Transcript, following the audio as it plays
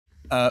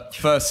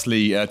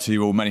Firstly, to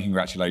you all, many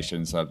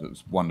congratulations. It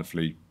was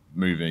wonderfully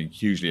moving,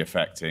 hugely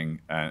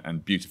affecting,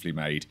 and beautifully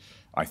made,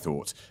 I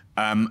thought.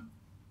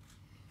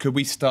 Could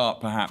we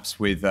start perhaps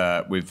with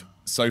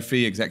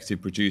Sophie,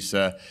 executive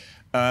producer?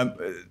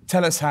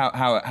 Tell us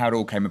how it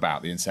all came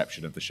about, the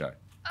inception of the show.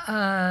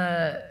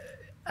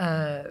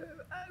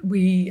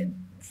 We,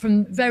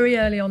 from very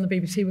early on, the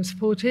BBC was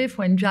supportive.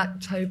 When Jack,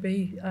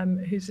 Toby,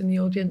 who's in the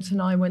audience,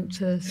 and I went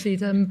to see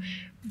them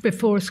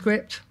before a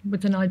script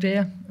with an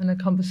idea and a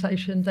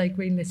conversation, they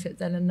greenlit it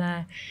then and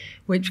there,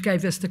 which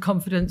gave us the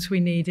confidence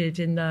we needed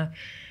in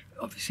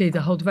obviously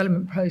the whole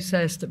development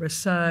process, the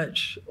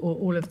research,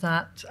 all of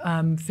that.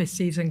 Fifth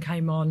season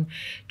came on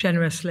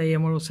generously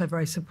and we're also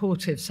very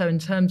supportive. So in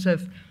terms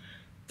of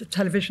the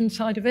television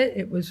side of it,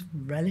 it was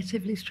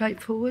relatively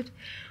straightforward.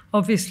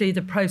 Obviously,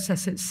 the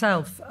process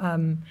itself,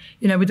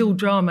 you know, with all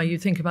drama, you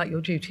think about your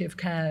duty of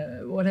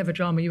care, whatever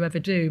drama you ever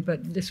do,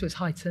 but this was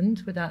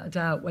heightened, without a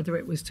doubt, whether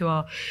it was to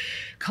our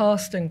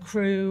cast and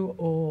crew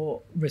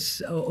or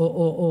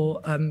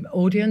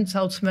audience,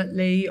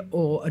 ultimately,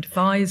 or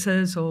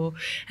advisors, or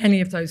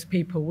any of those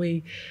people.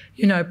 We,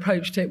 you know,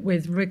 approached it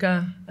with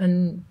rigour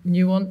and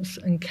nuance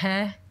and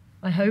care,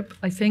 I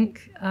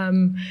think.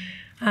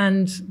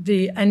 And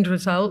the end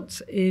result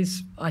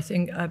is, I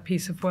think, a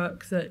piece of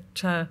work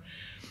that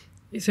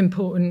is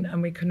important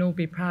and we can all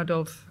be proud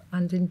of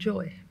and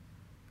enjoy.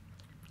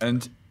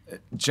 And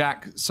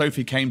Jack,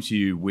 Sophie came to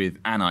you with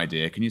an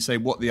idea. Can you say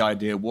what the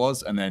idea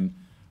was and then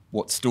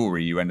what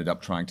story you ended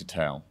up trying to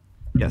tell?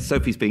 Yeah,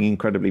 Sophie's being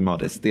incredibly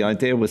modest. The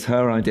idea was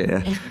her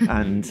idea,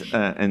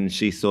 and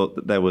she thought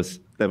that there was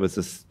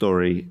a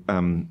story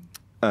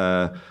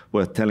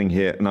worth telling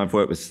here. And I've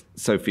worked with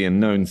Sophie and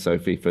known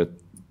Sophie for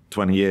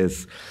 20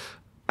 years,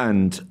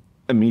 and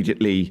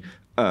immediately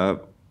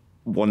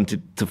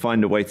wanted to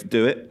find a way to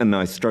do it, and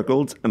I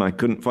struggled and I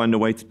couldn't find a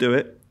way to do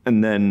it,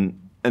 and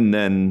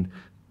then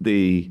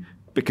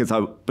because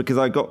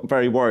I got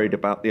very worried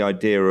about the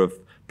idea of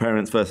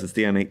parents versus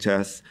the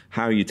NHS,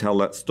 how you tell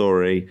that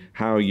story,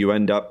 how you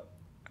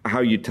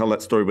tell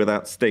that story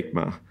without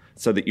stigma,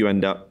 so that you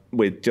end up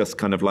with just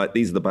kind of like,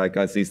 these are the bad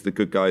guys, these are the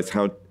good guys,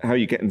 how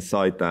you get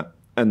inside that.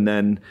 And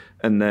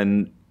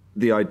then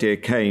the idea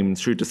came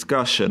through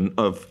discussion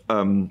of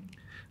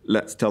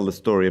let's tell the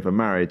story of a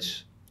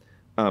marriage,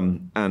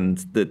 and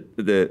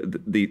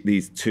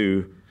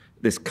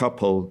this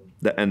couple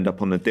that end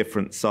up on a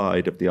different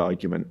side of the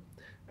argument,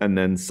 and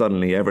then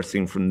suddenly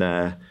everything from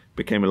there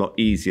became a lot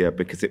easier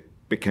because it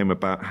became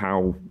about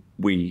how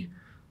we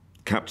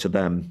capture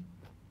them.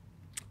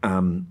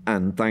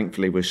 And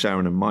thankfully, with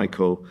Sharon and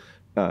Michael,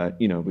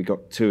 you know, we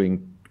got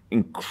two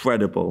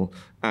incredible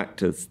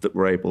actors that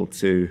were able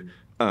to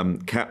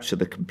capture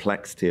the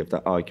complexity of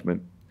that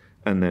argument,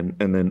 and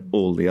then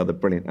all the other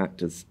brilliant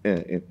actors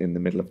in the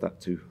middle of that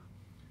too.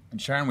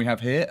 And Sharon, we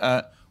have here,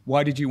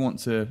 why did you want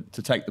to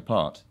take the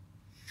part?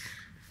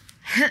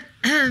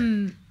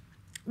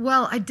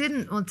 Well, I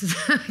didn't want to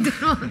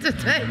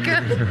take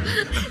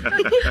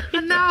it.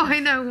 And now I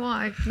know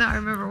why. Now I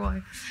remember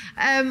why.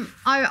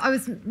 I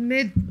was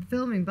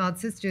mid-filming Bad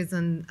Sisters,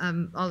 and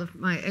all of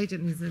my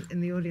agent who's in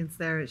the audience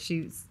there,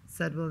 she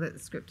said, well, that the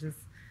script has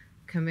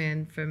come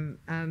in from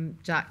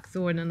Jack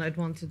Thorne, and I'd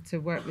wanted to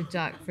work with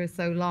Jack for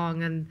so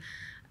long,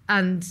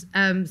 and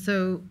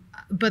so,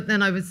 but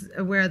then I was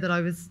aware that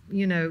I was,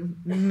 you know,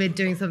 mid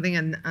doing something,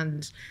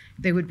 and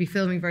they would be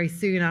filming very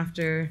soon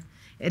after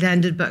it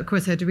ended. But of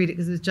course I had to read it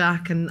because it was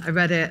Jack, and I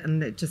read it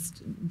and it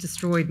just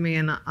destroyed me,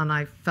 and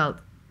I felt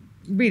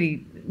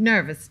really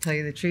nervous, to tell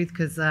you the truth,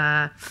 because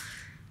but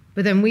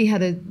then we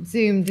had a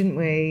Zoom, didn't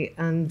we,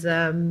 and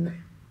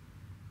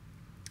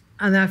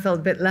I felt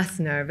a bit less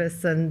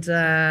nervous, and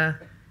I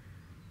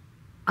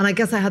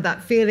guess I had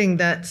that feeling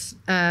that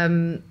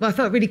well, I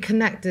felt really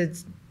connected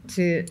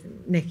to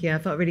Nicci. I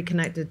felt really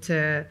connected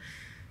to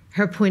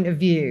her point of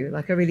view.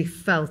 Like, I really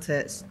felt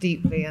it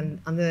deeply, and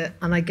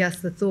I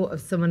guess the thought of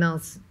someone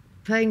else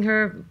playing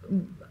her,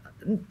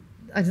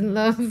 I didn't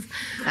love.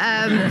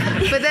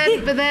 But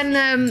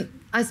then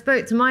I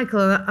spoke to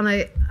Michael, and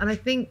I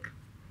think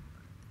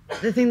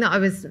the thing that I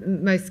was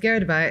most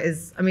scared about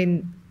is, I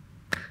mean,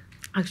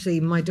 actually,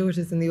 my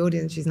daughter's in the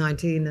audience. She's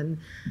 19, and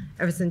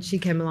ever since she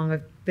came along,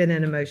 I've been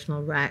an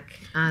emotional wreck.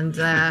 And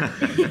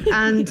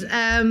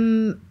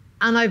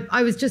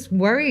I was just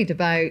worried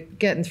about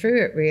getting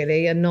through it,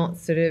 really, and not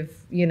sort of,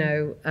 you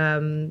know,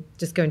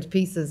 just going to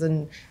pieces.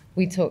 And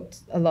we talked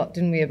a lot,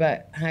 didn't we,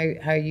 about how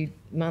you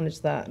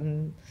manage that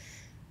and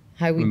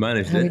how we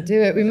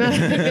do it. We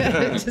managed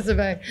it. Just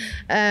about.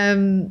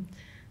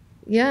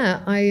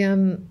 Yeah,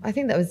 I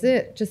think that was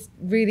it. Just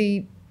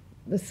really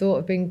the thought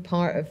of being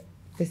part of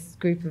this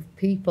group of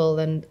people,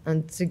 and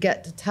to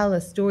get to tell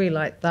a story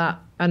like that,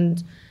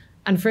 and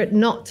for it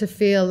not to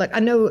feel like,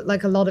 I know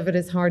like a lot of it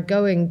is hard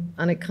going,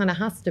 and it kind of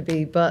has to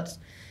be, but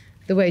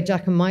the way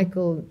Jack and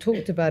Michael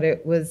talked about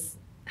it was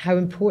how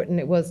important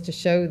it was to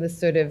show the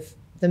sort of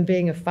them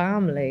being a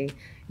family,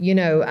 you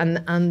know,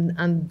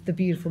 and the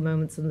beautiful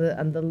moments, and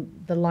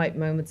the light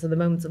moments, and the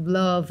moments of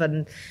love,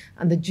 and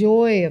the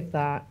joy of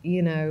that,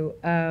 you know.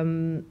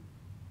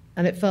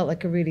 it felt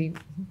like a really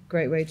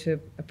great way to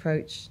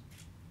approach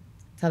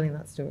telling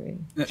that story.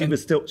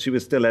 She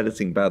was still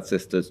editing Bad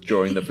Sisters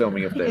during the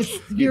filming of this.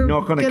 You're You'd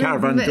knock on a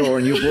caravan door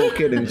and you'd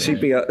walk in and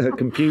she'd be at her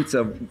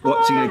computer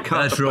watching a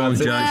cut. That's wrong,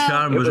 Jack.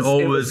 Sharon was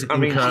always in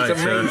character.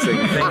 She's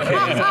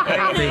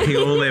amazing. thinking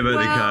only about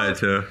the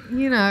character.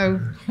 You know,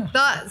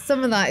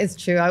 some of that is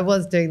true. I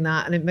was doing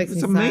that, and it makes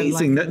It's me sound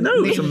amazing like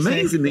it's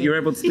amazing that you're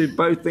able to do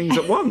both things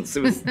at once.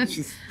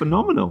 She's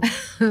phenomenal.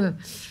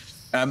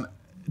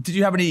 Did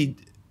you have any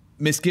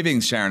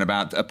misgivings, Sharon,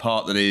 about a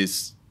part that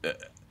is,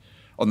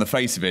 on the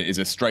face of it, is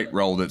a straight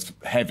role that's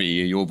heavy?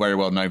 You're very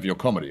well known for your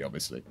comedy,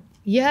 obviously.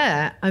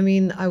 Yeah, I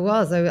mean, I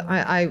was.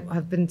 I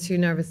have been too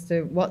nervous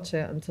to watch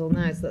it until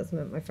now, so that's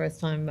my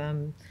first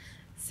time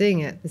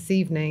seeing it this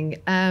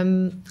evening.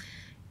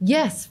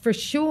 Yes, for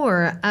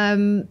sure.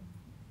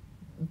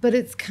 But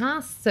it's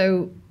cast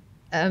so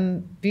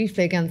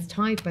beautifully against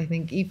type, I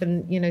think.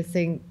 Even,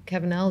 seeing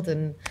Kevin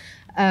Eldon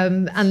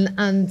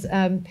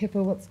and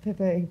Pippa, what's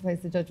Pippa, who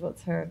plays the judge,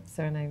 what's her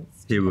surname?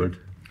 Haywood.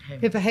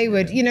 Pippa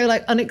Haywood,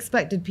 like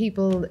unexpected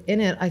people in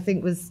it, I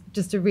think was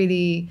just a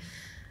really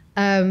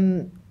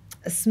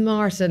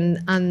smart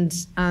and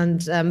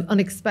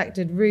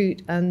unexpected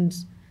route. And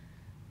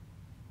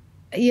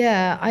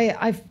yeah,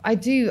 I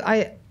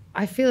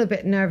feel a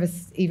bit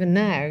nervous even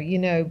now,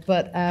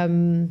 but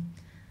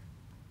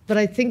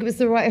I think it was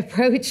the right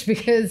approach,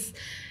 because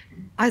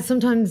I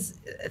sometimes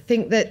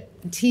think that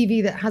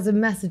TV that has a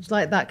message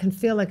like that can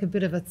feel like a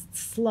bit of a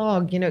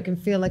slog, it can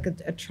feel like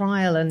a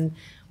trial, and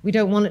we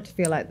don't want it to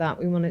feel like that.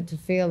 We want it to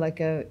feel like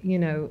a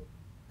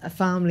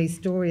family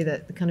story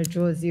that kind of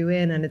draws you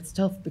in, and it's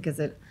tough because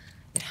it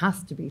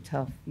has to be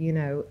tough,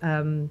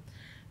 But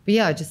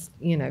yeah, I just,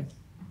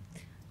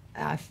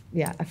 I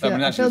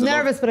feel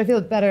nervous, but I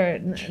feel better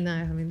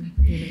now. I mean,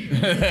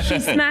 She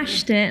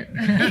smashed it.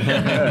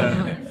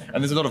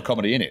 And there's a lot of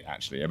comedy in it,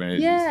 actually. I mean,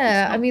 it's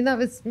I mean, that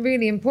was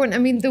really important. I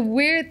mean, the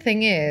weird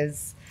thing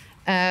is,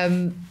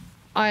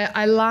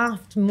 I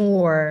laughed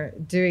more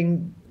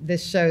doing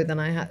this show than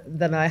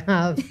I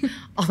have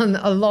on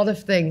a lot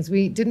of things.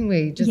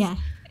 Just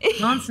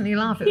constantly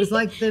laugh. It was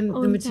like the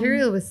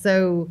material was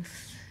so,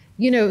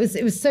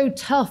 it was so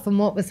tough, and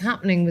what was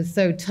happening was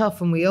so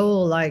tough, and we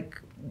all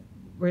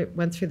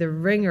went through the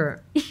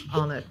ringer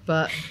on it,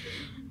 but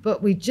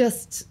we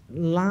just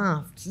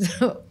laughed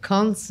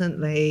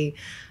constantly.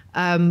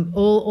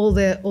 All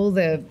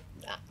the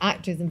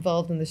actors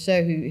involved in the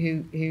show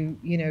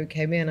who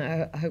came in,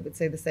 I hope would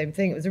say the same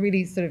thing. It was a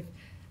really sort of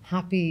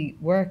happy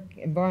work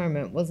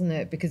environment, wasn't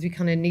it? Because we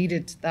kind of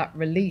needed that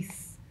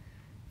release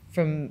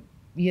from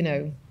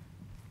the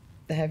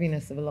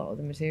heaviness of a lot of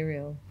the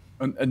material.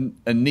 And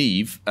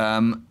Niamh,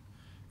 can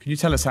you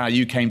tell us how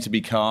you came to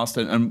be cast?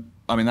 And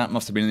I mean, that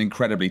must have been an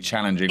incredibly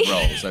challenging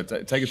role. So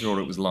take us through what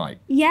it was like.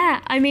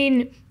 Yeah, I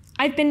mean,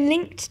 I've been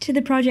linked to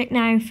the project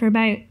now for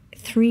about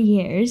 3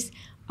 years.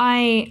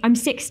 I'm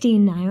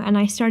 16 now, and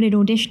I started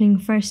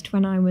auditioning first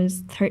when I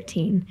was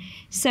 13.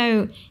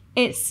 So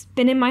it's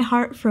been in my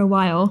heart for a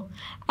while.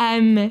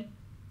 I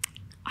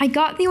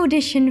got the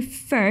audition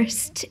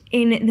first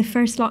in the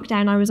first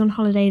lockdown. I was on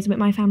holidays with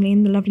my family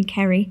in the lovely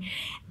Kerry.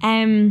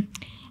 And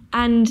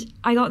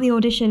I got the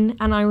audition,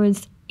 and I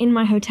was in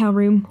my hotel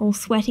room, all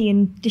sweaty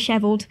and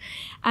dishevelled,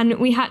 and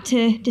we had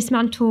to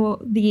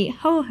dismantle the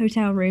whole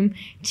hotel room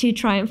to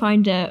try and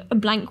find a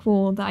blank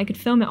wall that I could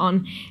film it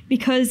on,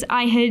 because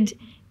I had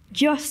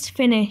just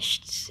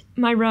finished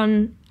my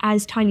run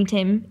as Tiny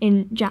Tim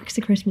in Jack's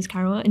A Christmas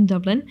Carol in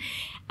Dublin,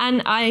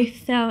 and I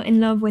fell in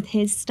love with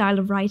his style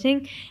of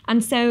writing,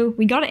 and so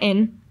we got it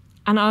in,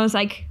 and I was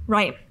like,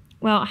 right,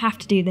 well, I have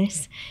to do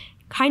this.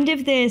 Kind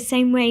of the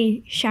same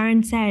way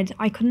Sharon said,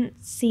 I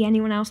couldn't see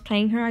anyone else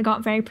playing her. I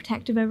got very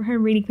protective over her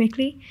really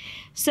quickly.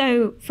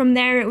 So from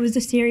there, it was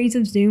a series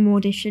of Zoom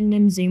audition.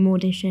 And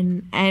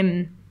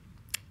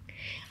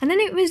then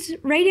it was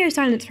radio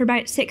silence for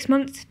about 6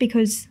 months,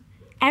 because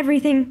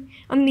everything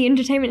on the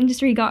entertainment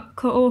industry got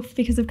cut off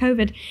because of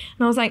COVID. And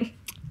I was like,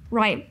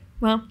 right,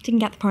 well,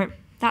 didn't get the part.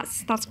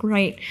 That's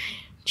great.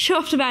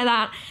 Chuffed about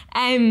that.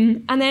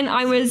 And then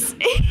I was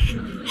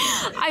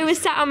I was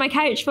sat on my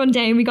couch one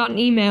day, and we got an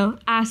email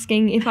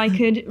asking if I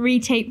could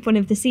retape one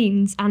of the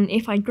scenes and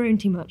if I'd grown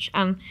too much.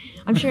 And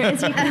I'm sure,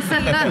 as you can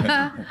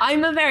see,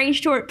 I'm a very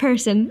short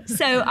person,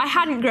 so I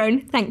hadn't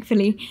grown,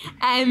 thankfully.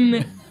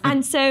 And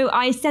so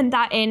I sent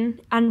that in,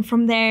 and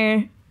from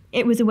there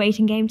it was a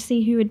waiting game to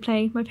see who would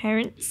play my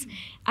parents.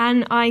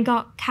 And I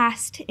got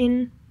cast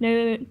in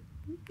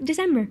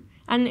December.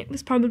 And it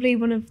was probably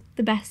one of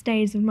the best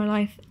days of my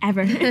life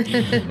ever.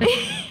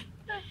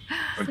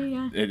 So,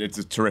 yeah. It's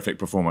a terrific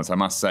performance, I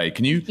must say.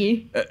 Can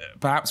you,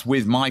 perhaps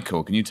with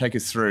Michael, can you take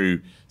us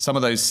through some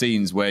of those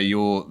scenes where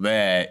you're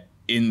there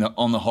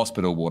on the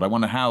hospital ward? I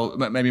wonder how,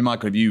 maybe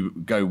Michael, if you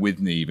go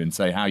with Niamh and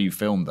say how you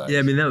filmed those. Yeah,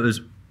 I mean, that was,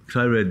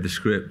 because I read the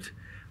script.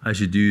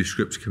 As you do,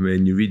 scripts come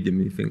in, you read them,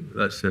 and you think,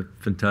 that's a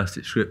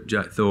fantastic script,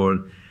 Jack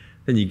Thorne.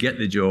 Then you get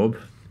the job.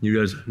 You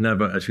realise, now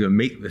I'm actually going to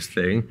make this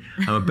thing.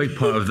 And a big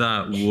part of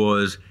that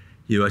was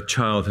a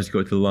child has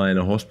got to lie in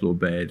a hospital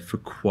bed for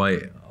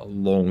quite a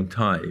long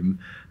time,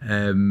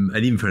 and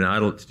even for an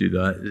adult to do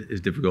that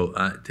is difficult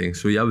acting.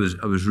 So yeah, I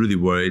was really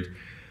worried.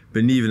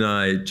 But Niamh and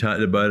I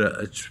chatted about it.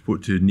 I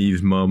spoke to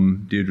Niamh's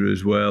mum, Deirdre,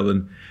 as well,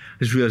 and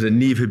I just realised that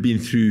Niamh had been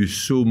through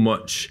so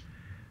much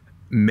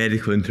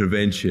medical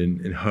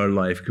intervention in her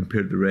life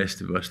compared to the rest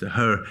of us, that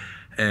her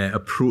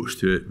approach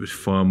to it was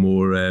far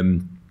more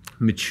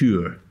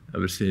mature, I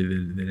would say,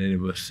 than any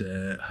of us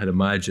had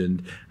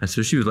imagined. And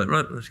so she was like,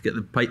 right, let's get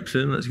the pipes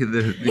in, let's get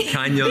the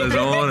cannulas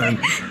on,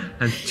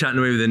 and chatting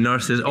away with the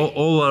nurses.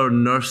 All our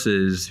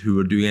nurses who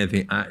were doing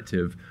anything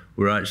active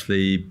were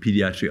actually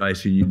paediatric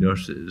ICU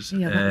nurses.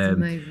 Yeah, that's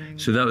amazing.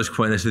 So that was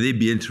quite nice. So they'd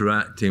be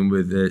interacting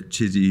with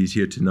Chizzy, who's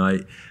here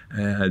tonight,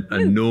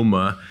 and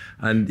Noma.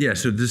 And yeah,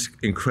 so this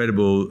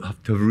incredible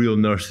to have real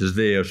nurses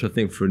there. So I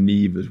think for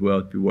Niamh as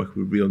well, to be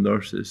working with real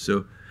nurses.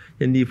 So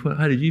yeah, Niamh,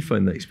 how did you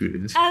find that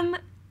experience?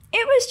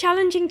 It was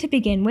challenging to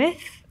begin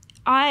with.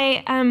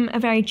 I am a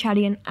very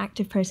chatty and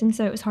active person,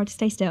 so it was hard to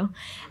stay still.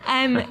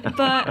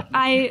 But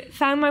I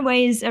found my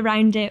ways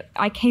around it.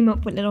 I came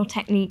up with little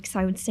techniques.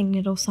 I would sing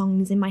little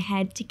songs in my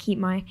head to keep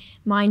my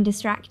mind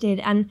distracted.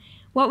 And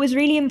what was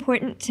really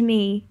important to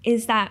me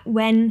is that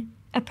when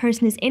a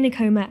person is in a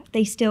coma,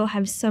 they still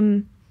have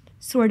some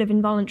sort of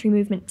involuntary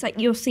movements. Like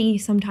you'll see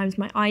sometimes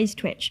my eyes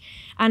twitch.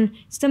 And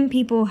some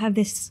people have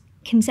this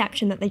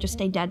conception that they just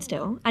stay dead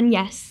still, and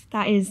yes,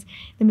 that is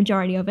the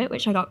majority of it,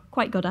 which I got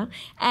quite good at,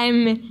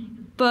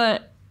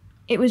 but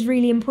it was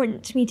really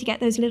important to me to get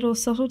those little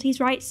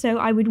subtleties right. So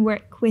I would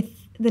work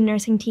with the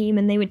nursing team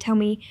and they would tell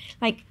me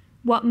like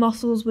what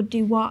muscles would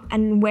do what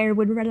and where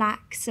would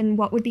relax and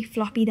what would be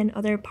floppy than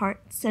other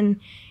parts, and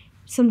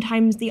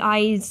sometimes the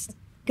eyes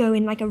go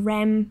in like a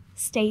REM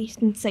state,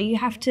 and so you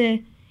have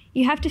to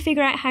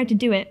figure out how to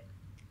do it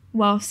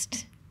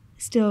whilst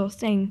still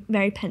staying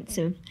very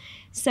pensive.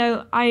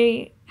 So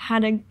I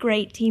had a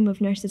great team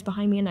of nurses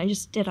behind me, and I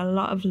just did a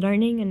lot of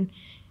learning and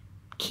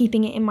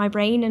keeping it in my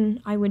brain,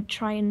 and I would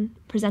try and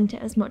present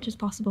it as much as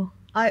possible.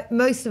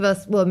 Most of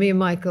us, well, me and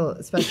Michael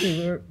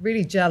especially, were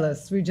really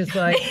jealous. We just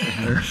like...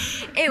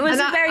 It was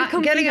a very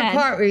comfy getting bed. A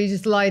part where you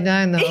just lie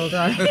down the whole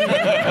time.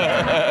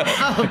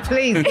 Oh,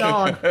 please,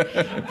 God.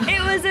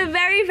 It was a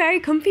very,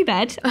 very comfy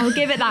bed. I'll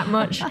give it that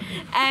much.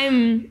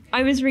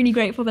 I was really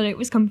grateful that it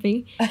was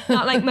comfy,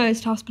 not like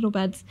most hospital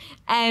beds.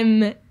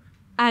 And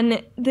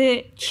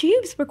the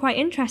tubes were quite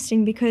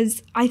interesting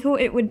because I thought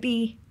it would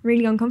be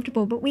really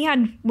uncomfortable, but we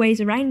had ways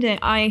around it.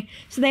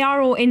 So they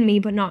are all in me,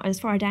 but not as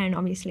far down,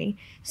 obviously.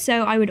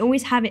 So I would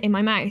always have it in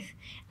my mouth.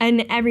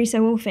 And every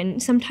so often,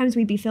 sometimes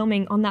we'd be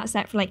filming on that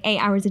set for like 8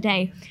 hours a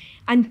day.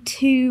 And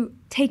to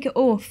take it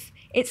off,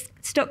 it's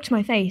stuck to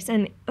my face.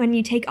 And when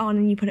you take it on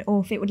and you put it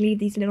off, it would leave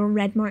these little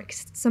red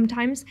marks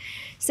sometimes.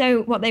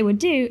 So what they would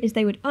do is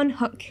they would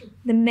unhook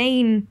the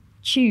main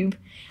tube,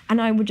 and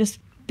I would just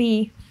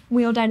be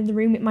wheeled out of the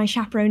room with my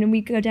chaperone, and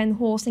we'd go down the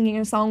hall singing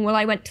a song while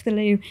I went to the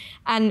loo,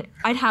 and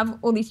I'd have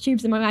all these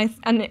tubes in my mouth,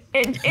 and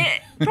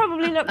it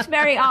probably looked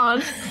very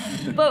odd,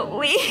 but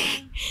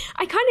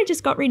I kind of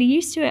just got really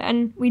used to it,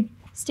 and we'd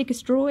stick a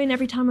straw in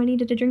every time I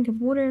needed a drink of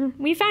water, and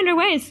we found our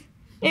ways.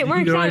 It worked out. Did you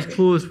keep your eyes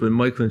closed when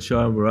Michael and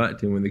Sharon were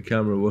acting when the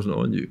camera wasn't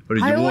on you? Or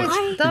did you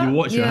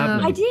watch it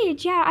happening? I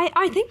did, yeah.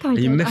 I think I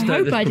did. You missed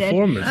out this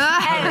performance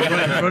right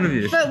in front of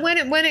you. But when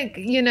it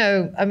you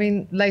know, I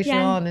mean, later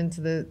on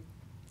into the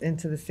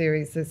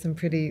series, there's some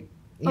pretty,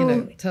 you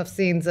know, tough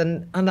scenes,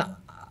 and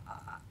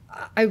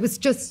I was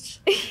just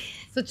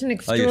such an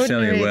extraordinary... Oh, you're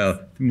selling it well.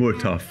 More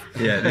tough.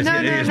 Yeah,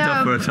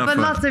 no, but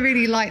lots of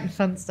really light and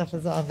fun stuff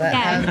as well.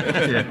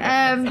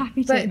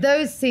 But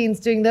those scenes,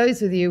 doing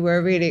those with you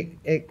were really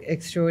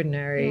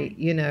extraordinary,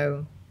 you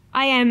know.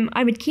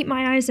 I would keep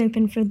my eyes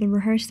open for the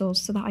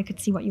rehearsals so that I could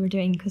see what you were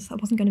doing, because I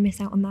wasn't going to miss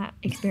out on that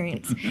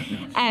experience.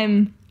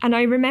 And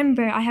I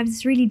remember, I have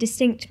this really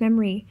distinct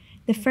memory,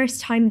 the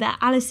first time that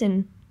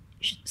Alison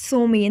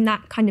saw me in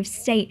that kind of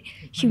state.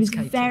 She was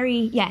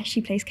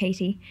she plays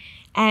Katie.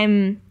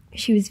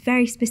 She was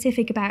very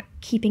specific about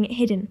keeping it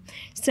hidden.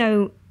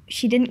 So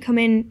she didn't come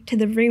in to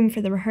the room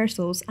for the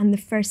rehearsals, and the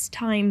first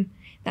time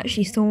that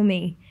she saw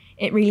me,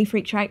 it really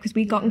freaked her out because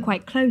we'd gotten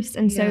quite close.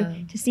 And so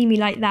to see me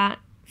like that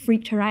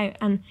freaked her out.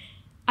 And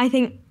I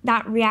think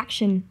that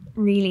reaction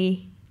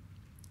really,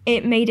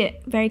 it made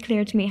it very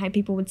clear to me how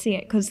people would see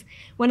it, because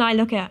when I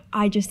look at it,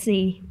 I just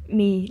see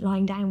me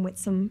lying down with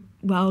some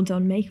well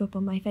done makeup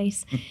on my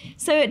face.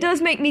 So it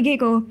does make me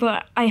giggle,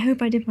 but I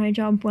hope I did my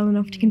job well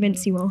enough to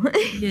convince you all.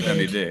 You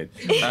really did.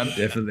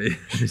 Definitely.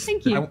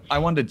 Thank you. I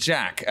wonder,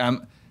 Jack,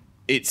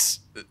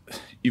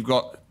 you've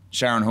got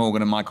Sharon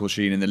Horgan and Michael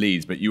Sheen in the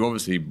leads, but you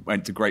obviously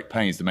went to great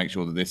pains to make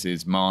sure that this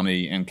is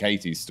Marnie and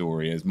Katie's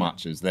story as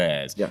much as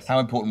theirs. Yes. How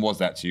important was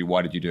that to you?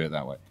 Why did you do it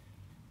that way?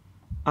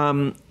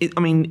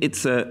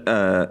 It's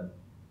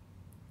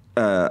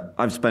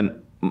I've spent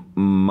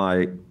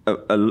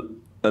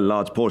a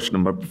large portion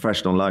of my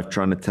professional life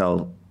trying to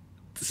tell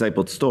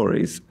disabled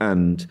stories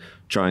and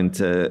trying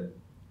to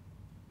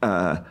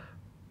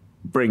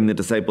bring the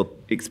disabled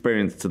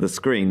experience to the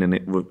screen,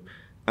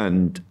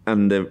 and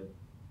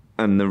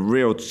the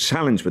real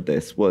challenge with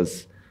this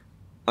was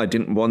I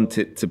didn't want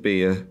it to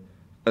be a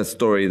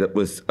story that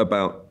was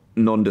about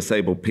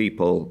non-disabled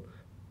people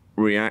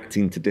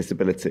reacting to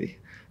disability.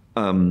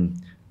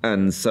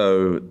 And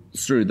so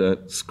through the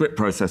script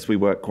process, we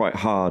worked quite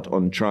hard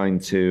on trying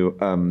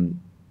to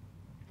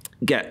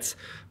get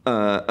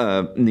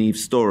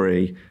Niamh's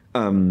story,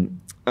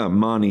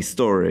 Marnie's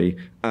story,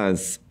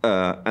 as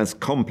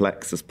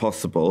complex as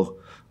possible,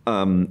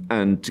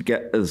 and to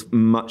get as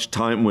much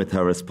time with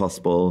her as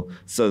possible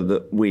so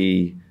that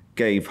we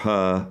gave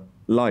her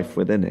life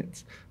within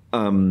it.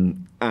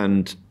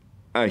 And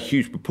a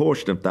huge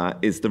proportion of that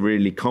is the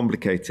really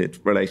complicated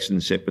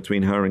relationship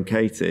between her and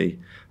Katie,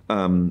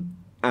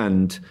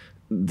 and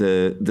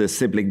the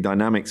sibling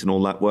dynamics and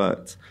all that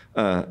worked.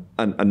 And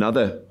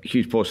another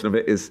huge portion of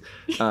it is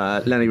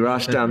Lenny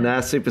Rush down there,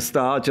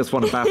 superstar, just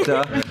won a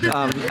BAFTA,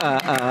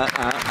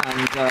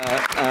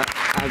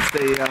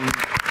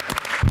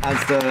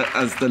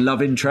 as the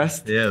love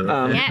interest.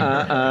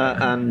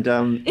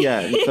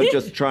 So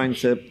just trying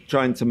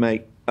to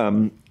make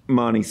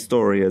Marnie's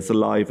story as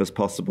alive as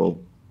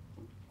possible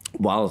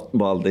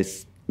while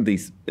these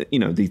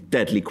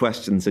deadly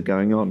questions are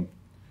going on.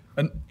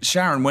 And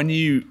Sharon, when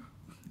you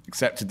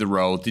accepted the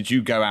role, did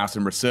you go out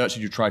and research?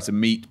 Did you try to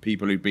meet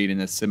people who've been in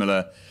a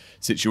similar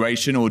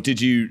situation, or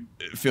did you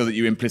feel that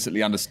you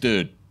implicitly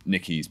understood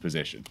Nicci's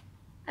position?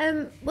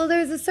 Well,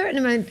 there's a certain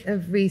amount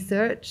of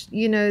research.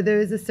 There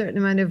is a certain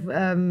amount of,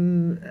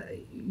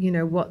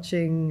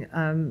 watching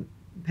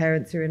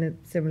parents who are in a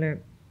similar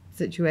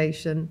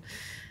situation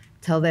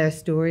tell their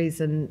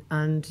stories and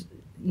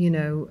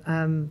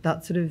that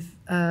sort of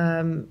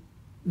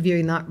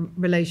viewing that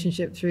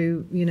relationship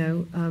through,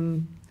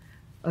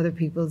 other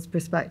people's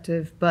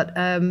perspective. But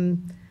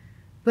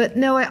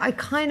no, I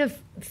kind of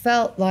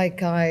felt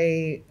like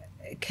I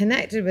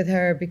connected with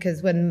her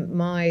because when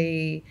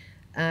my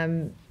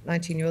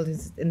 19-year-old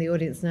who's in the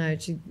audience now,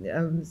 she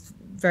was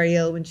very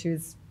ill when she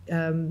was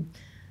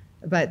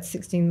about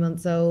 16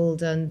 months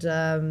old, and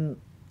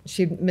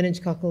she had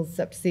meningococcal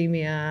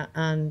septicemia,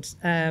 and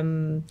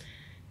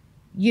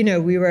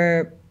we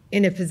were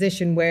in a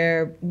position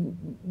where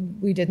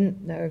we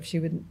didn't know if she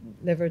would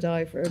live or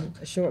die for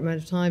a short amount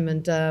of time.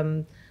 And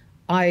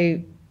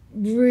I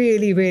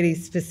really, really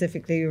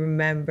specifically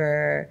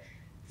remember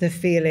the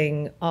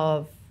feeling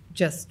of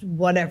just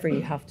whatever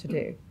you have to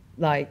do.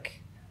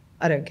 Like,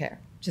 I don't care,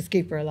 just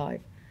keep her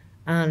alive.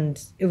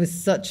 And it was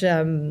such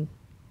a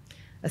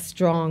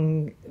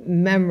strong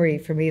memory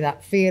for me,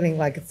 that feeling,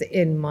 like it's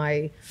in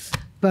my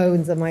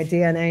bones and my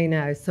DNA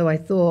now. So I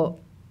thought,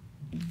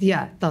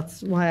 yeah,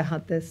 that's why I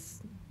had this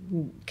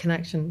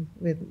connection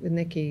with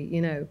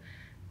Nicci.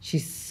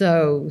 She's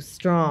so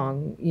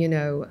strong,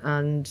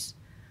 and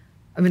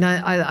I mean,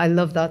 I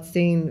love that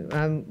scene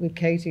with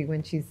Katie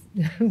when she's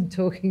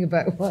talking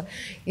about what,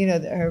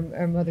 that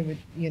her mother would,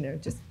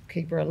 just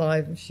keep her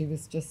alive if she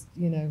was just,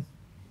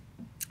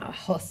 a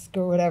husk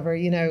or whatever,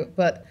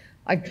 but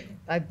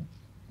I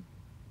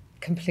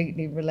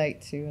completely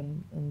relate to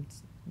and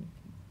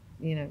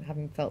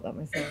having felt that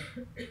myself.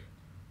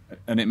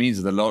 And it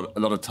means that a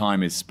lot of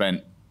time is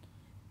spent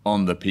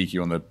on the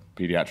PICU, on the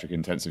paediatric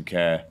intensive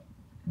care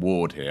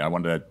ward here. I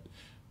wonder,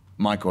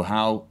 Michael,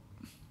 how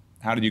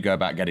did you go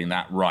about getting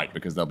that right?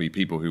 Because there'll be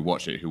people who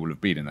watch it who will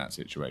have been in that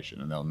situation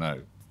and they'll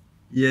know.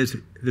 Yes,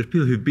 there's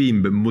people who've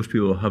been, but most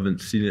people haven't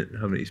seen it,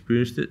 haven't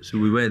experienced it. So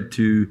we had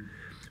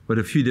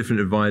a few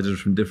different advisors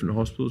from different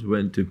hospitals. We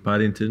went to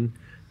Paddington,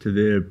 to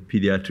their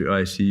paediatric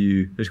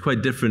ICU. It's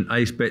quite different. I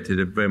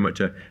expected very much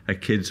a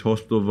kids'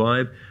 hospital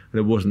vibe, and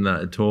it wasn't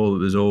that at all. It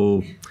was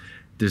all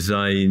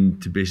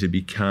designed to basically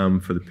be calm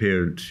for the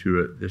parents who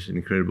are at this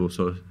incredible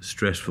sort of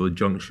stressful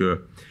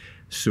juncture.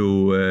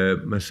 So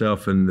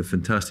myself and the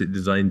fantastic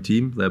design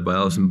team led by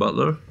Alison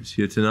Butler is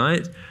here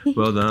tonight.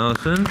 Well done,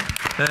 Alison.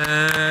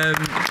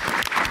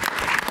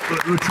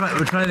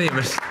 We're trying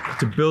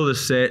to build a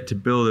set, to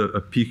build a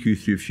PICU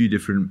through a few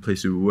different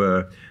places we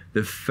were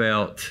that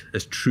felt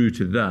as true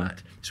to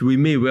that. So we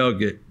may well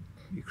get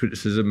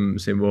criticism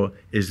saying, well,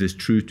 is this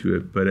true to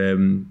it? But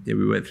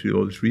we went through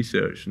all this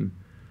research, and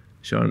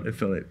Sharon, it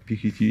felt like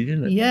PICU to you,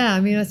 didn't it? Yeah,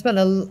 I mean, I spent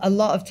a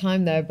lot of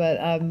time there, but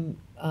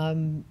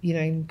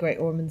in Great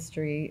Ormond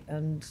Street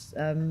and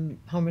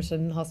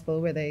Homerton Hospital,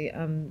 where they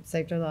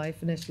saved her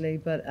life initially.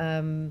 But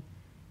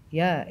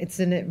yeah, it's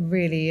in a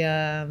really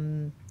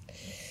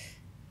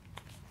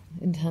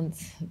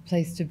intense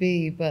place to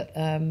be. But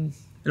and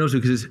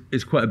also because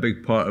it's quite a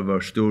big part of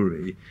our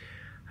story,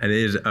 and it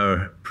is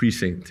our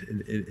precinct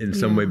in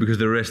some way, because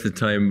the rest of the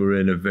time we're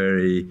in a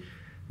very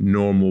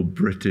normal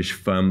British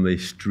family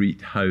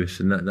street house,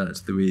 and that's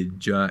the way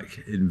Jack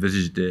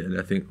envisaged it, and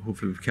I think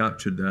hopefully we've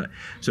captured that.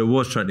 So I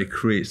was trying to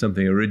create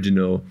something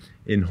original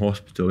in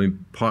hospital. I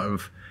mean, part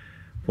of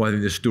why I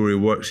think the story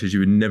works is you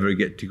would never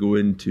get to go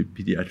into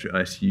paediatric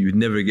ICU, you would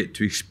never get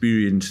to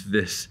experience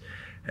this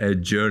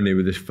journey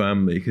with this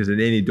family, because in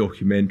any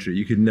documentary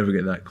you could never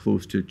get that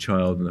close to a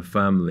child and a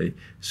family.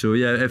 So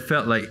yeah, it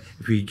felt like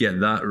if we could get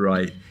that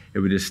right, it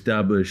would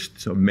establish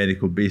sort of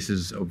medical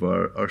basis of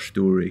our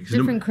story.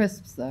 Different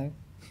crisps though.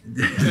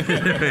 Yes,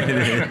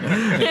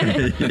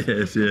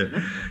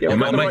 yeah.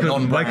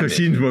 Michael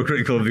Sheen's more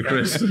critical of the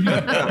crisps.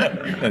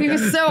 He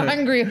was so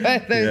angry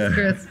about those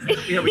crisps.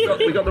 Yeah,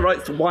 we got the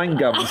rights to wine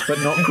gums,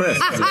 but not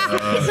crisps.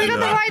 We got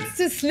the rights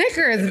to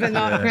Snickers, but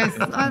not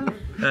crisps.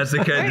 That's the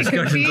kind of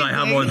discussions I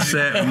have on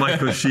set with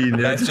Michael Sheen.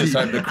 Let's just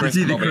hope the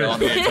crisps will be on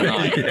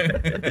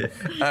tonight.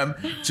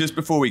 Just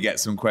before we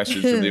get some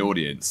questions from the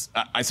audience,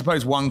 I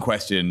suppose one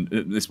question,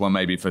 this one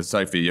maybe for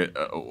Sophie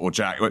or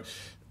Jack,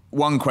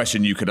 one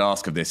question you could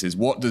ask of this is,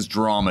 what does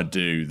drama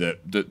do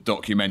that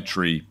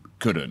documentary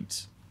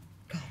couldn't?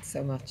 God,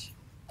 so much.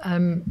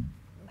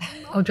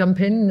 I'll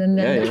jump in, and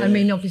then I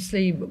mean,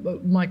 obviously,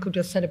 what Michael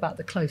just said about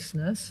the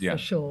closeness for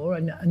sure,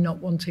 and not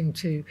wanting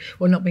to,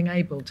 or not being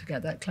able to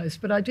get that close.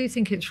 But I do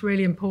think it's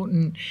really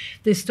important.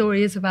 This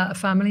story is about a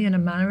family and a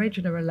marriage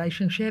and a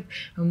relationship.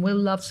 And will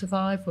love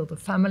survive? Will the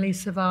family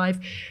survive?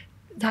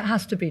 That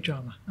has to be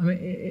drama. I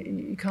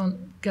mean, you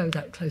can't go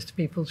that close to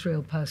people's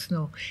real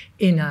personal,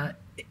 inner,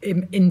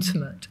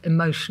 intimate,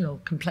 emotional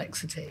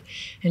complexity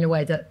in a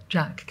way that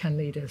Jack can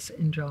lead us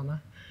in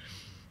drama.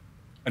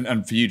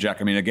 And for you,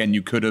 Jack, I mean, again,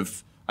 you could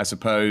have, I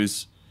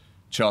suppose,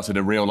 charted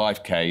a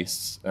real-life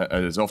case,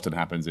 as often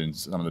happens in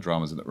some of the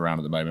dramas that are around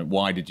at the moment.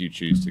 Why did you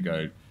choose to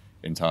go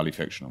entirely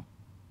fictional?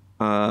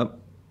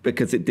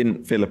 Because it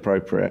didn't feel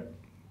appropriate.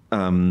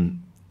 That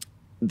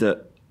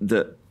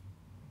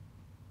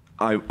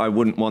I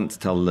wouldn't want to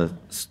tell the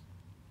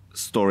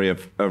story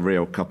of a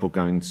real couple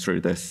going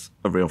through this,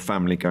 a real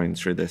family going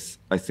through this.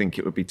 I think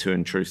it would be too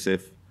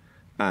intrusive.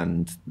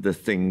 And the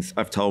things,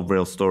 I've told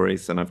real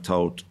stories, and I've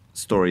told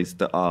stories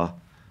that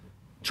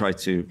try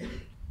to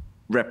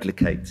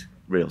replicate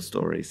real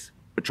stories,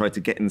 but try to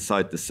get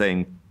inside the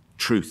same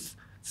truth,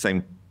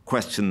 same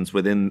questions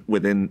within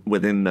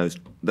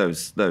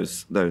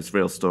those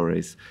real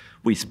stories.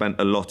 We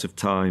spent a lot of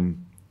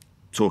time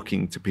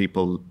talking to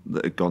people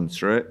that had gone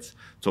through it,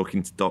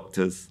 talking to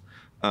doctors.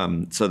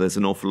 So there's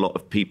an awful lot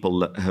of people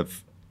that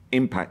have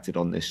impacted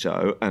on this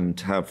show and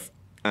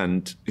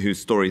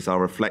whose stories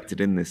are reflected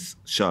in this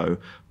show,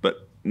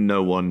 but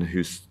no one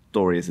whose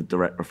story is a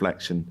direct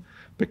reflection,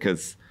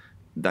 because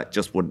that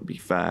just wouldn't be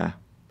fair.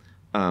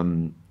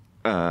 And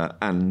I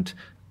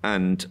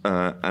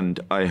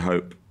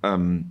hope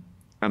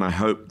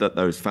that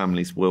those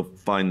families will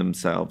find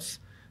themselves,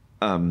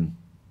 will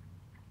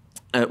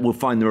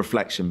find the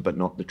reflection, but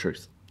not the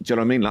truth. Do you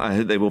know what I mean? Like, I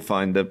hope they will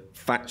find the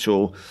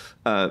factual,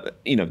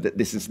 that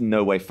this is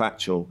no way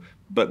factual,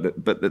 but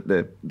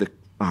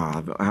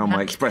how am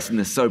I expressing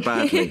this so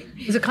badly?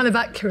 There's a kind of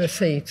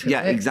accuracy to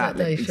it.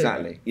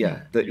 Exactly.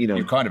 Yeah. That,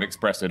 You've kind of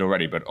expressed it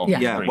already, but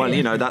obviously. Yeah, well,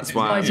 that's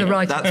why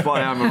that's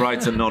why I'm a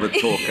writer, not a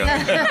talker.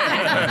 Yeah.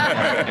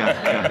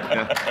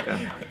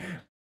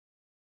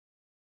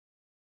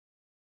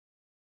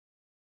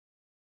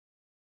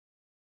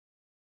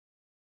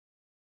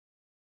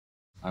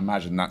 I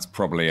imagine that's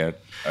probably a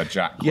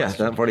Jack question. Yeah,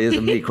 that probably is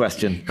a me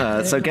question.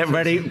 So get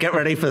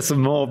ready for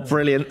some more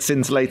brilliant,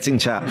 scintillating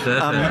chat.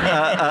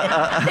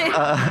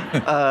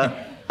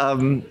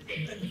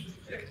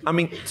 I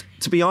mean,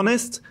 to be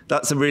honest,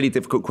 that's a really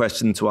difficult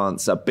question to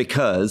answer,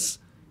 because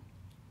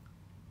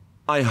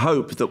I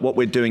hope that what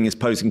we're doing is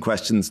posing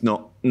questions,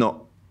 not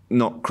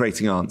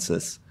creating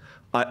answers.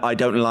 I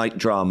don't like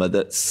drama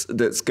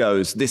that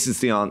goes, this is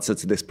the answer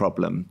to this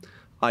problem.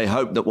 I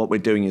hope that what we're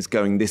doing is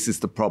going, this is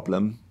the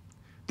problem.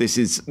 This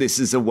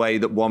is a way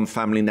that one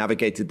family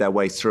navigated their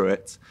way through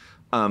it,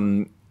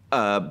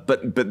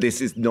 but this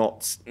is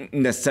not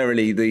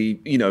necessarily the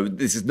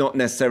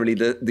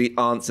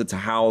answer to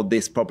how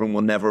this problem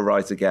will never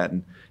arise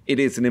again. It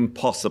is an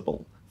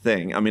impossible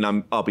thing. I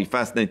mean, I'll be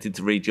fascinated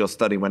to read your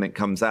study when it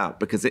comes out,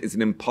 because it is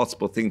an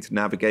impossible thing to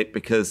navigate,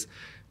 because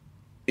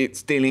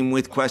it's dealing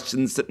with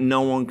questions that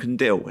no one can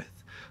deal with.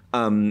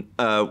 We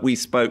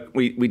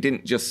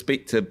didn't just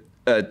speak to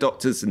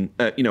doctors, and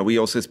we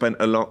also spent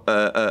quite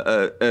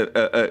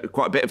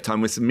a bit of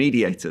time with some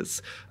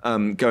mediators,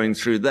 going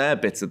through their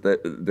bit of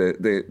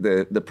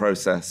the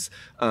process,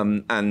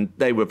 and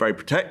they were very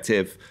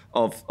protective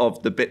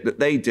of the bit that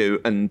they do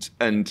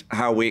and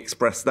how we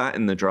express that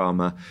in the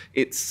drama.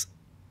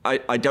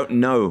 I don't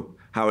know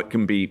how it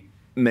can be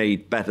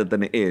made better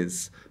than it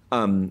is.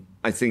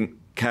 I think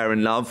care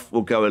and love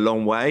will go a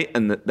long way,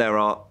 and that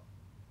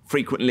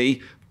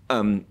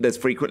there's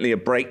frequently a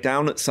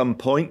breakdown at some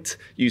point.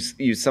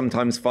 You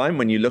sometimes find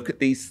when you look at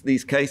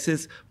these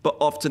cases, but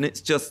often it's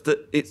just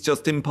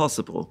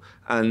impossible,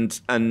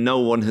 and no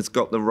one has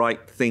got the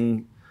right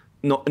thing.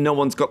 No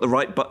one's got the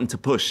right button to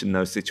push in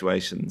those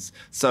situations.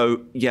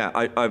 So yeah,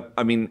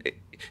 I mean,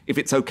 if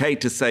it's okay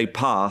to say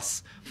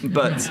pass,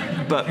 but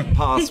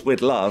pass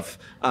with love,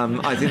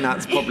 I think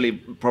that's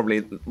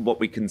probably what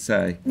we can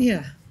say.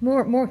 Yeah,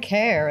 more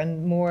care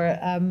and more.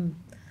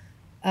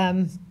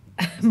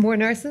 More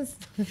nurses?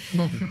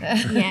 More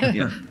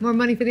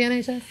money for the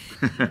NHS?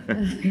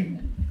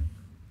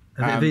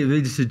 I think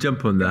just to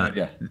jump on that,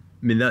 I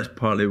mean, that's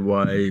partly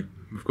why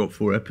we've got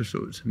 4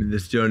 episodes. I mean,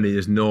 this journey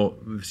is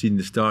not, we've seen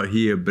the start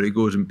here, but it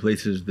goes in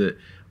places that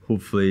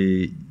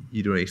hopefully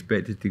you don't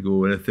expect it to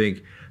go. And I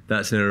think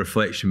that's in a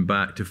reflection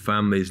back to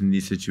families in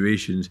these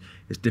situations.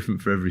 It's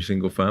different for every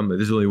single family.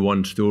 There's only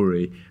one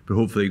story, but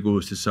hopefully it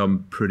goes to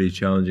some pretty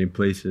challenging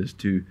places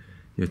to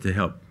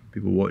help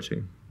people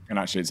watching. And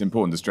actually, it's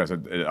important to stress,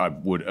 I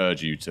would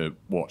urge you to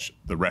watch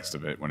the rest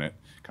of it when it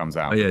comes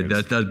out. Oh yeah,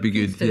 that'd be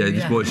good. Yeah,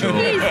 just watch it all.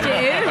 Please do.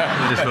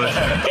 Just watch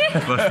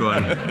the first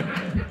one.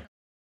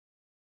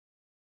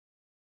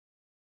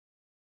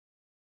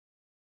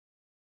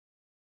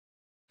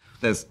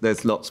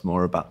 There's lots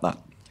more about that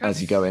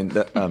as you go in.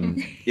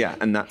 And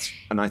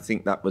I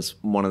think that was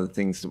one of the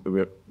things that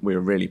we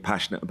were really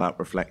passionate about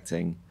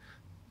reflecting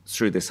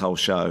through this whole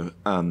show,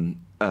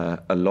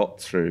 a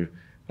lot through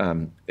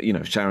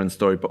Sharon's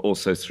story, but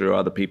also through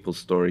other people's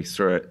stories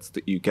through it,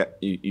 that you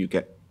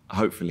get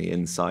hopefully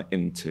insight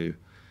into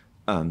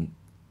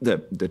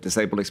the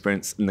disabled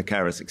experience and the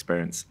carer's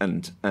experience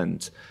and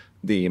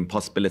the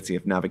impossibility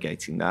of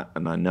navigating that.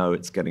 And I know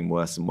it's getting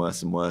worse and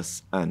worse and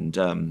worse. And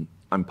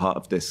I'm part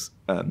of this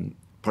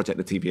project,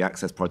 the TV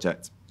Access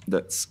Project,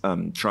 that's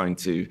trying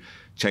to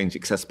change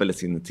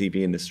accessibility in the TV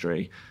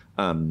industry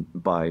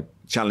by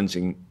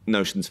challenging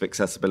notions of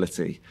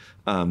accessibility.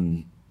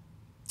 And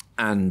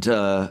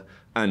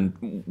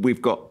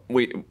we've got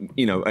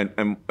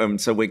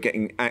so we're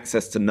getting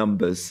access to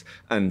numbers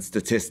and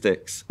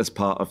statistics as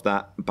part of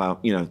that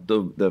about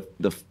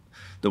the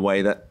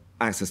way that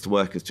access to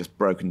work is just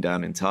broken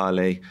down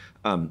entirely,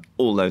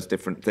 all those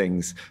different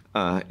things.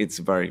 It's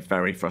a very,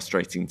 very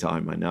frustrating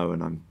time, I know,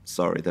 and I'm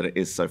sorry that it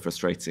is so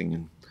frustrating,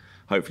 and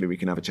hopefully we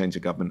can have a change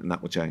of government and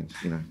that will change,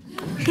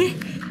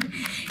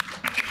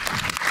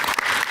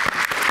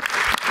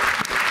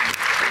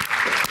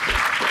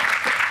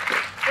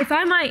 If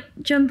I might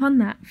jump on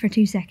that for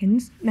 2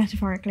 seconds,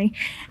 metaphorically,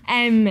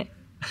 as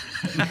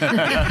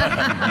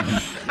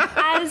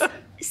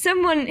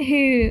someone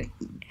who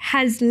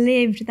has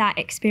lived that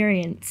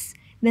experience,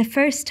 the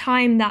first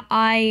time that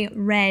I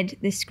read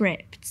the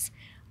scripts,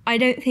 I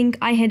don't think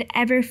I had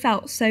ever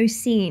felt so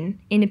seen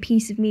in a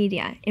piece of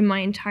media in my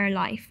entire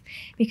life,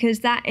 because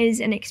that is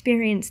an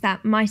experience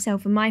that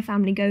myself and my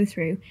family go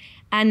through,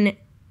 and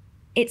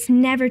it's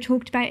never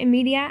talked about in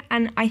media.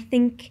 And I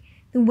think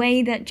the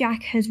way that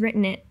Jack has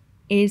written it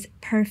is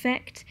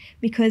perfect,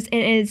 because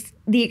it is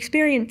the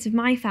experience of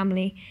my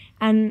family,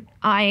 and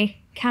I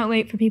can't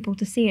wait for people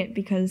to see it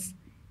because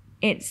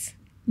it's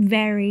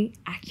very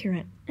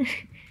accurate.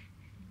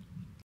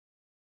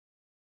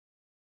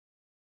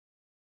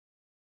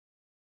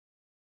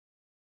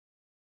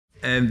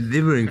 And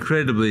they were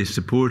incredibly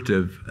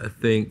supportive. I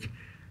think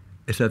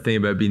it's that thing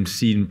about being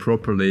seen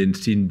properly and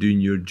seen doing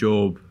your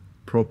job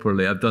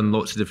properly. I've done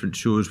lots of different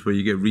shows where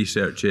you get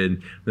research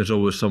in, there's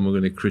always someone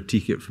going to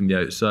critique it from the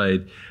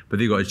outside, but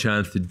they got a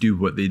chance to do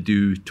what they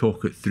do,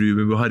 talk it through.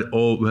 I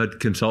mean, we had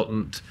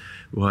consultants,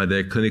 we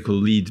had clinical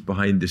leads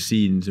behind the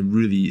scenes, and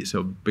really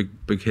sort of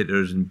big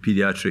hitters in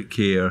paediatric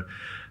care.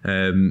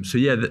 So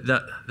yeah,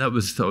 that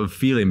was sort of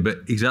feeling. But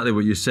exactly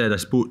what you said, I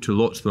spoke to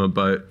lots of them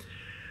about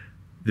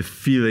the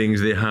feelings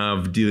they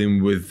have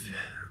dealing with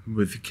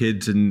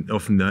kids, and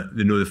often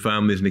they know the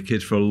families and the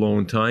kids for a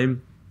long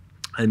time.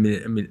 I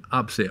mean,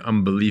 absolutely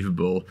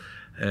unbelievable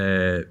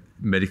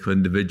medical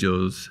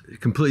individuals,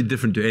 completely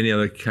different to any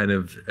other kind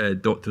of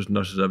doctors,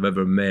 nurses I've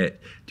ever met,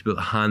 to be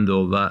able to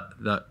handle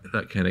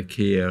that kind of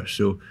care.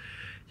 So,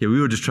 yeah,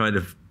 we were just trying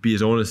to be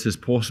as honest as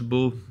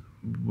possible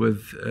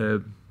with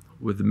the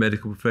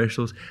medical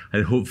professionals,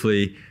 and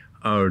hopefully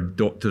our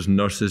doctors and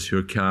nurses who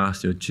are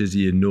cast,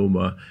 Chizzy and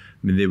Noma,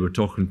 I mean, they were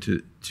talking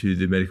to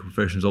the medical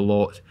professionals a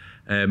lot.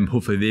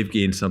 Hopefully they've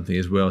gained something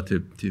as well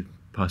to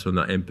pass on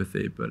that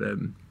empathy. But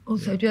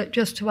also,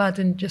 just to add,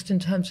 in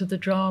terms of the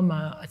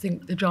drama, I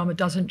think the drama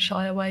doesn't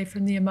shy away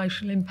from the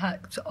emotional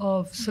impact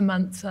of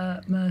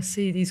Samantha,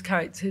 Mercy, these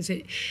characters.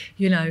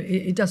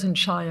 It doesn't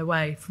shy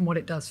away from what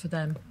it does for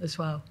them as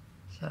well.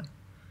 So.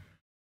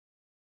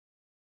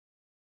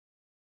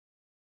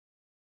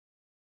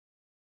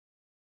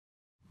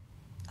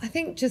 I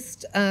think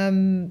just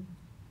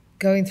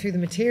going through the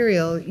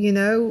material,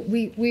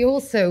 we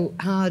also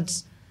had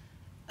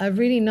a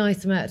really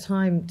nice amount of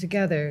time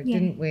together,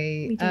 didn't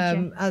we? We did,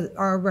 yeah.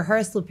 Our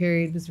rehearsal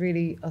period was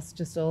really us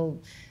just all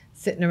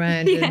sitting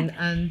around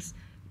and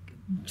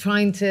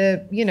trying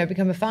to,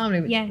 become a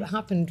family, which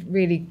happened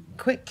really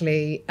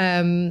quickly.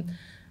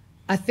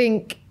 I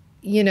think,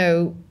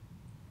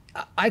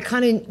 I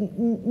kind of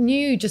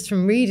knew just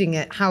from reading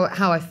it how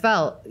I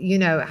felt,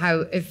 how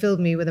it filled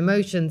me with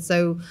emotion.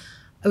 So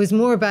it was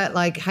more about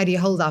how do you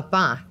hold that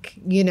back,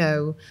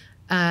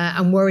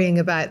 and worrying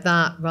about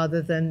that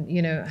rather than,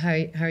 how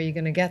are you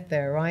going to get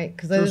there, right?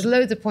 Because there's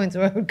loads of points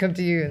where I would come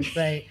to you and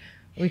say,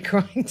 are we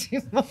crying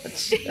too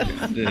much?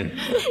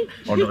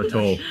 Or not at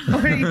all.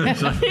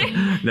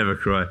 Never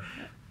cry.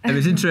 And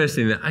it's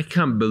interesting that I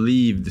can't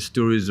believe the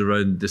stories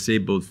around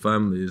disabled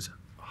families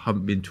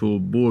haven't been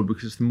told more,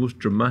 because it's the most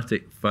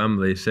dramatic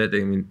family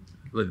setting. I mean,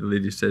 like the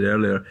lady said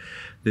earlier,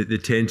 the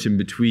tension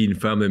between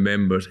family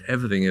members,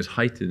 everything is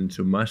heightened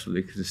so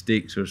massively because the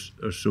stakes are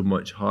so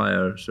much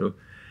higher. So,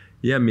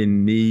 yeah, I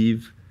mean,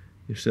 Niamh,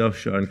 Yourself,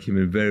 Sharon, came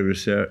in very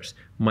researched.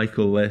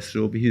 Michael less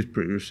so, but he's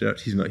pretty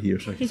researched. He's not here,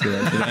 so I can say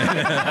that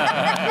tonight.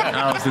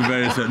 Alison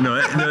very researched. No,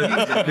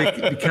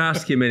 the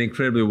cast came in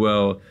incredibly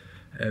well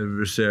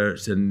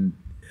researched, and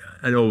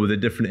all with a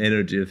different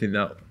energy. I think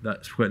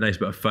that's quite nice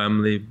about a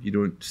family. You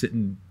don't sit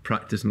and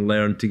practice and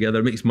learn together.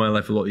 It makes my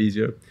life a lot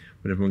easier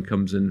when everyone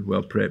comes in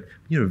well prepped.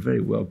 You're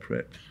very well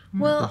prepped.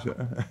 Well,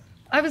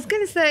 I was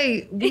going to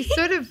say, we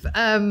sort of,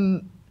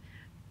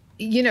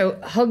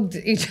 hugged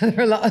each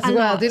other a lot as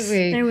well, didn't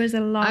we? There was a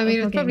lot. I mean,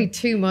 it was probably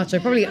too much. I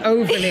probably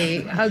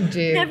overly hugged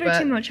you. Never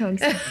too much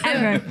hugs,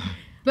 ever.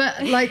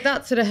 But like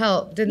that sort of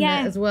helped, didn't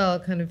it, as well?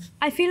 Kind of.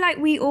 I feel like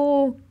we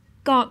all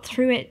got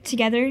through it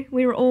together.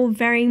 We were all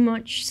very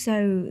much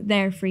so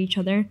there for each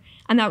other,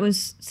 and that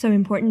was so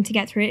important to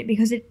get through it,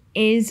 because it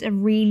is a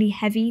really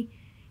heavy,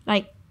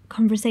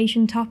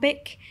 conversation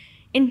topic.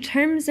 In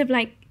terms of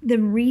the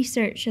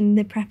research and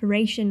the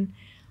preparation,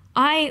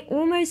 I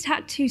almost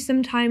had to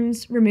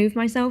sometimes remove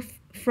myself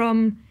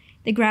from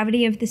the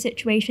gravity of the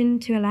situation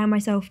to allow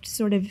myself to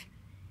sort of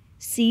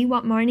see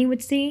what Marnie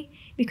would see,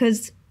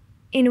 because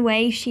in a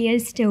way she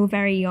is still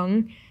very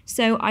young,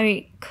 so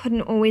I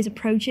couldn't always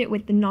approach it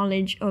with the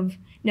knowledge of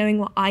knowing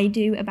what I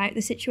do about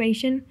the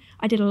situation.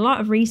 I did a lot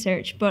of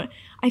research, but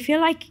I feel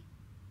like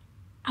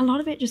a lot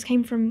of it just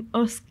came from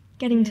us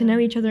getting to know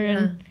each other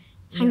and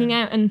hanging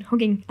out and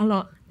hugging a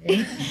lot. We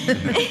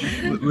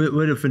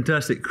had a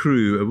fantastic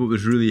crew, and what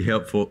was really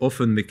helpful,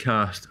 often the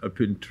cast are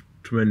putting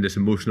tremendous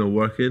emotional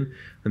work in,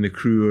 and the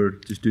crew are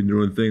just doing their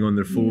own thing on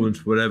their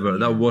phones, whatever.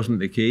 That wasn't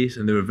the case,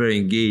 and they were very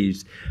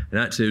engaged. And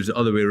actually it was the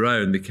other way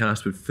around. The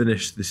cast would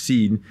finish the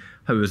scene,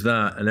 how was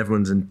that? And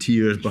everyone's in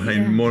tears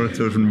behind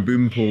monitors and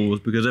boom poles,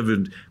 because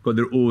everyone's got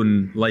their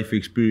own life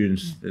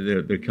experience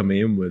that they're coming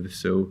in with.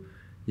 So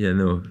yeah,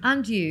 no.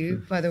 And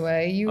you, by the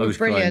way, you were was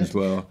brilliant. Crying as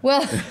well.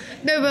 Well,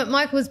 no, but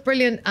Michael was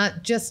brilliant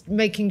at just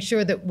making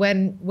sure that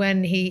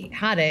when he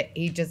had it,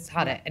 he just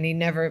had it, and he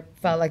never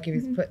felt like he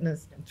was putting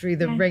us through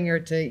the ringer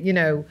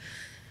to,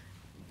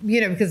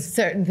 because a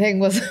certain thing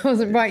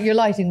wasn't right. Your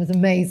lighting was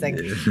amazing,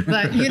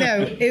 but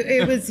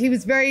he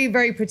was very,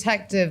 very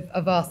protective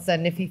of us,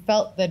 and if he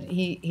felt that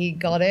he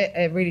got it,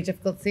 a really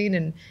difficult scene,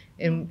 and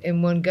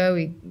in one go,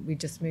 we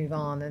just move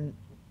on, and.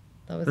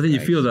 I think you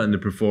feel that in the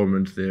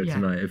performance there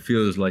tonight. It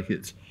feels like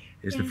it's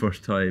the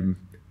first time.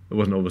 It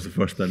wasn't always the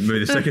first time, maybe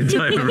the second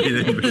time or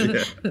anything.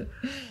 But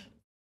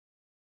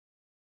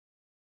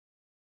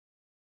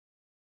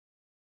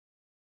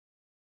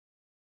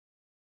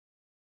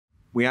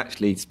We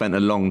actually spent a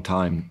long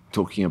time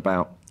talking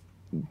about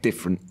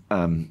different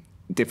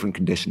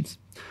conditions,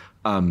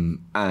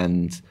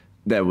 and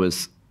there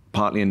was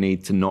partly a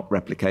need to not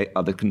replicate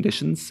other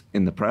conditions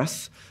in the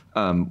press.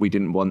 We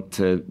didn't want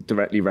to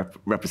directly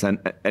represent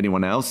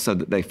anyone else, so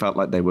that they felt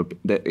like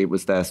that it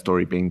was their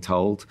story being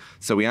told.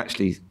 So we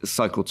actually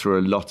cycled through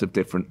a lot of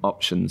different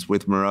options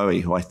with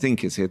Moriarty, who I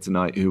think is here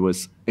tonight, who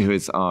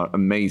is our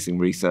amazing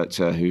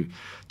researcher who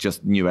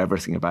just knew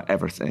everything about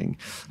everything,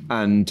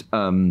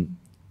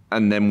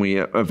 and then we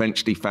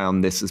eventually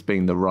found this as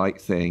being the right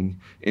thing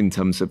in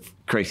terms of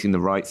creating the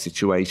right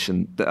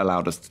situation that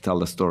allowed us to tell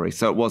the story.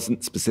 So it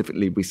wasn't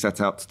specifically we set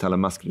out to tell a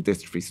muscular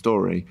dystrophy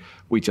story.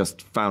 We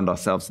just found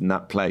ourselves in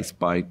that place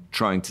by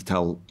trying to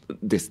tell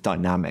this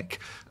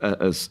dynamic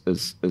as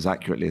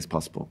accurately as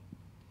possible.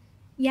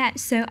 Yeah,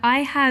 so I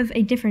have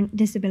a different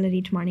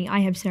disability to Marnie. I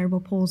have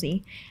cerebral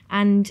palsy,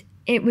 and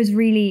it was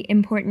really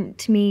important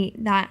to me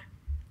that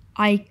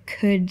I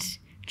could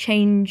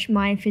change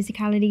my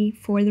physicality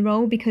for the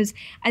role, because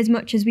as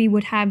much as we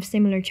would have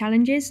similar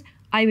challenges,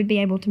 I would be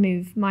able to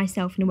move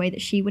myself in a way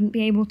that she wouldn't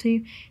be able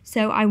to.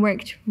 So I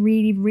worked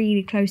really,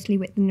 really closely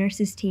with the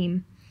nurses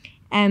team.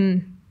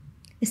 The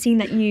scene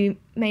that you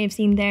may have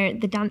seen there,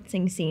 the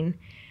dancing scene,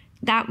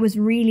 that was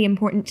really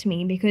important to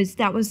me because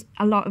that was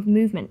a lot of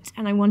movement,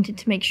 and I wanted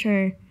to make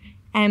sure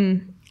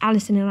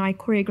Alison and I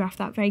choreographed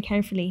that very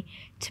carefully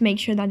to make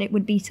sure that it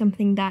would be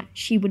something that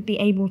she would be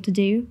able to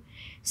do.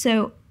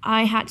 So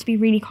I had to be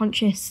really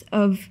conscious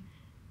of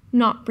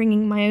not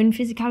bringing my own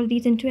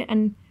physicalities into it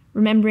and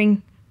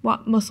remembering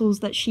what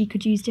muscles that she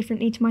could use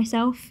differently to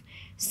myself.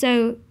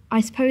 So I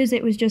suppose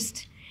it was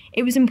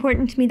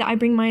important to me that I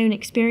bring my own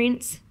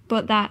experience,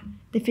 but that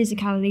the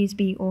physicalities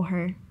be all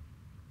her.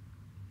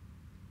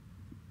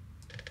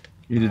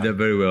 You did that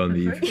very well,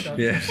 Niamh.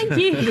 Yes. Thank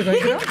you. You did a very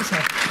good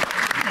answer.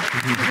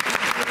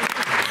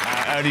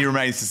 Only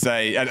remains to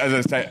say, as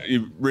I say,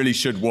 you really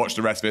should watch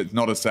the rest of it. It's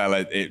not a sell.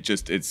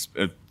 It's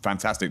a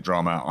fantastic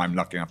drama. I'm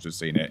lucky enough to have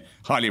seen it.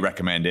 Highly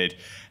recommended.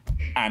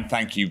 And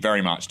thank you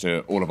very much to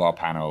all of our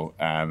panel.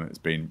 It's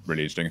been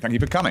really interesting. Thank you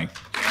for coming.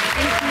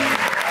 Thank you.